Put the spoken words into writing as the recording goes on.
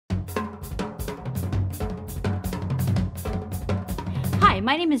Hi,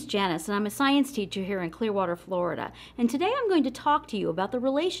 my name is Janice and I'm a science teacher here in Clearwater, Florida. And today I'm going to talk to you about the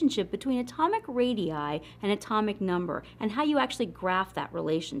relationship between atomic radii and atomic number and how you actually graph that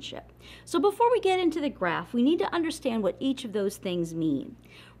relationship. So before we get into the graph, we need to understand what each of those things mean.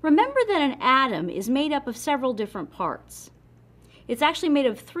 Remember that an atom is made up of several different parts. It's actually made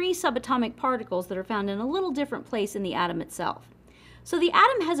of 3 subatomic particles that are found in a little different place in the atom itself. So the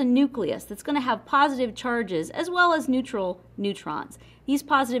atom has a nucleus that's going to have positive charges as well as neutral neutrons. These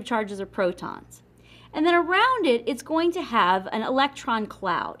positive charges are protons. And then around it, it's going to have an electron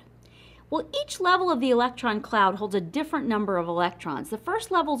cloud. Well, each level of the electron cloud holds a different number of electrons. The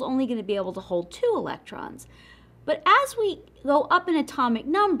first level is only going to be able to hold 2 electrons. But as we go up in atomic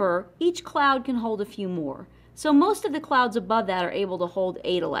number, each cloud can hold a few more. So most of the clouds above that are able to hold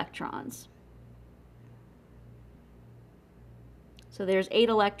 8 electrons. So there's 8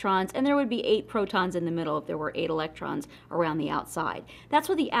 electrons, and there would be 8 protons in the middle if there were 8 electrons around the outside. That's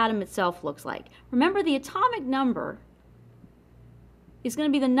what the atom itself looks like. Remember, the atomic number is going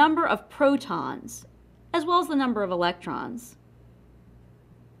to be the number of protons as well as the number of electrons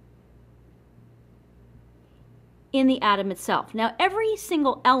in the atom itself. Now, every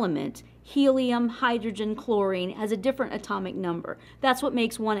single element, helium, hydrogen, chlorine, has a different atomic number. That's what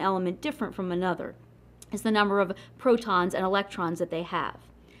makes one element different from another, is the number of protons and electrons that they have.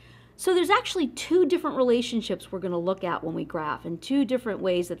 So there's actually 2 different relationships we're going to look at when we graph, and 2 different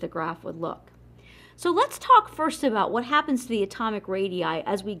ways that the graph would look. So let's talk first about what happens to the atomic radii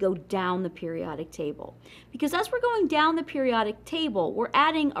as we go down the periodic table. Because as we're going down the periodic table, we're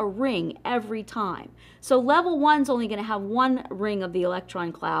adding a ring every time. So level 1 is only going to have 1 ring of the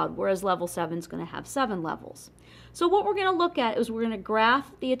electron cloud, whereas level 7 is going to have 7 levels. So what we're going to look at is we're going to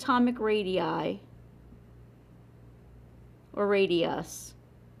graph the atomic radii or radius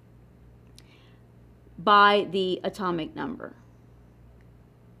by the atomic number.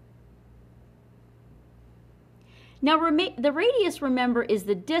 Now the radius, remember, is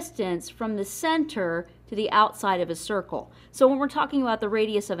the distance from the center to the outside of a circle. So when we're talking about the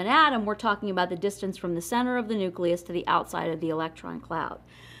radius of an atom, we're talking about the distance from the center of the nucleus to the outside of the electron cloud.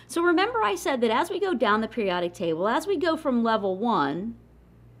 So remember I said that as we go down the periodic table, as we go from level 1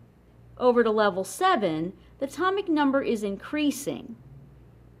 over to level 7, the atomic number is increasing.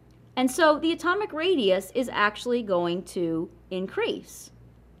 And so the atomic radius is actually going to increase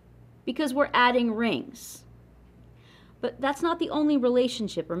because we're adding rings. But that's not the only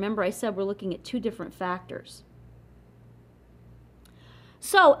relationship. Remember, I said we're looking at 2 different factors.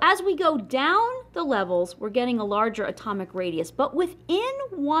 So as we go down the levels, we're getting a larger atomic radius. But within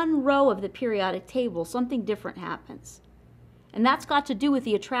one row of the periodic table, something different happens. And that's got to do with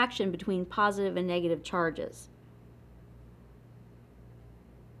the attraction between positive and negative charges.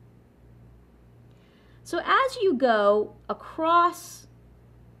 So as you go across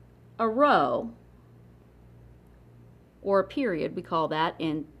a row, or a period, we call that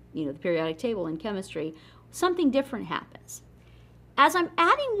in the periodic table in chemistry, something different happens. As I'm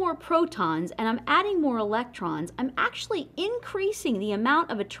adding more protons and I'm adding more electrons, I'm actually increasing the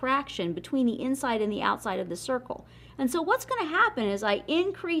amount of attraction between the inside and the outside of the circle. And so what's going to happen as I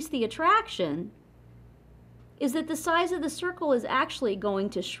increase the attraction is that the size of the circle is actually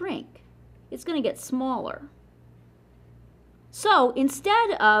going to shrink. It's going to get smaller. So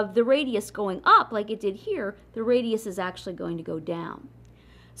instead of the radius going up like it did here, the radius is actually going to go down.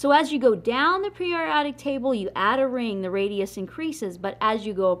 So as you go down the periodic table, you add a ring, the radius increases, but as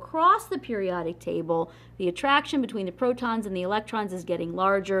you go across the periodic table, the attraction between the protons and the electrons is getting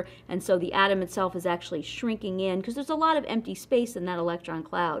larger, and so the atom itself is actually shrinking in because there's a lot of empty space in that electron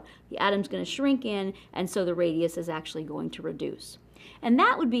cloud. The atom's going to shrink in, and so the radius is actually going to reduce. And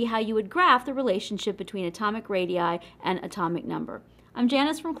that would be how you would graph the relationship between atomic radii and atomic number. I'm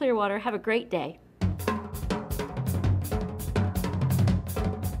Janice from Clearwater. Have a great day.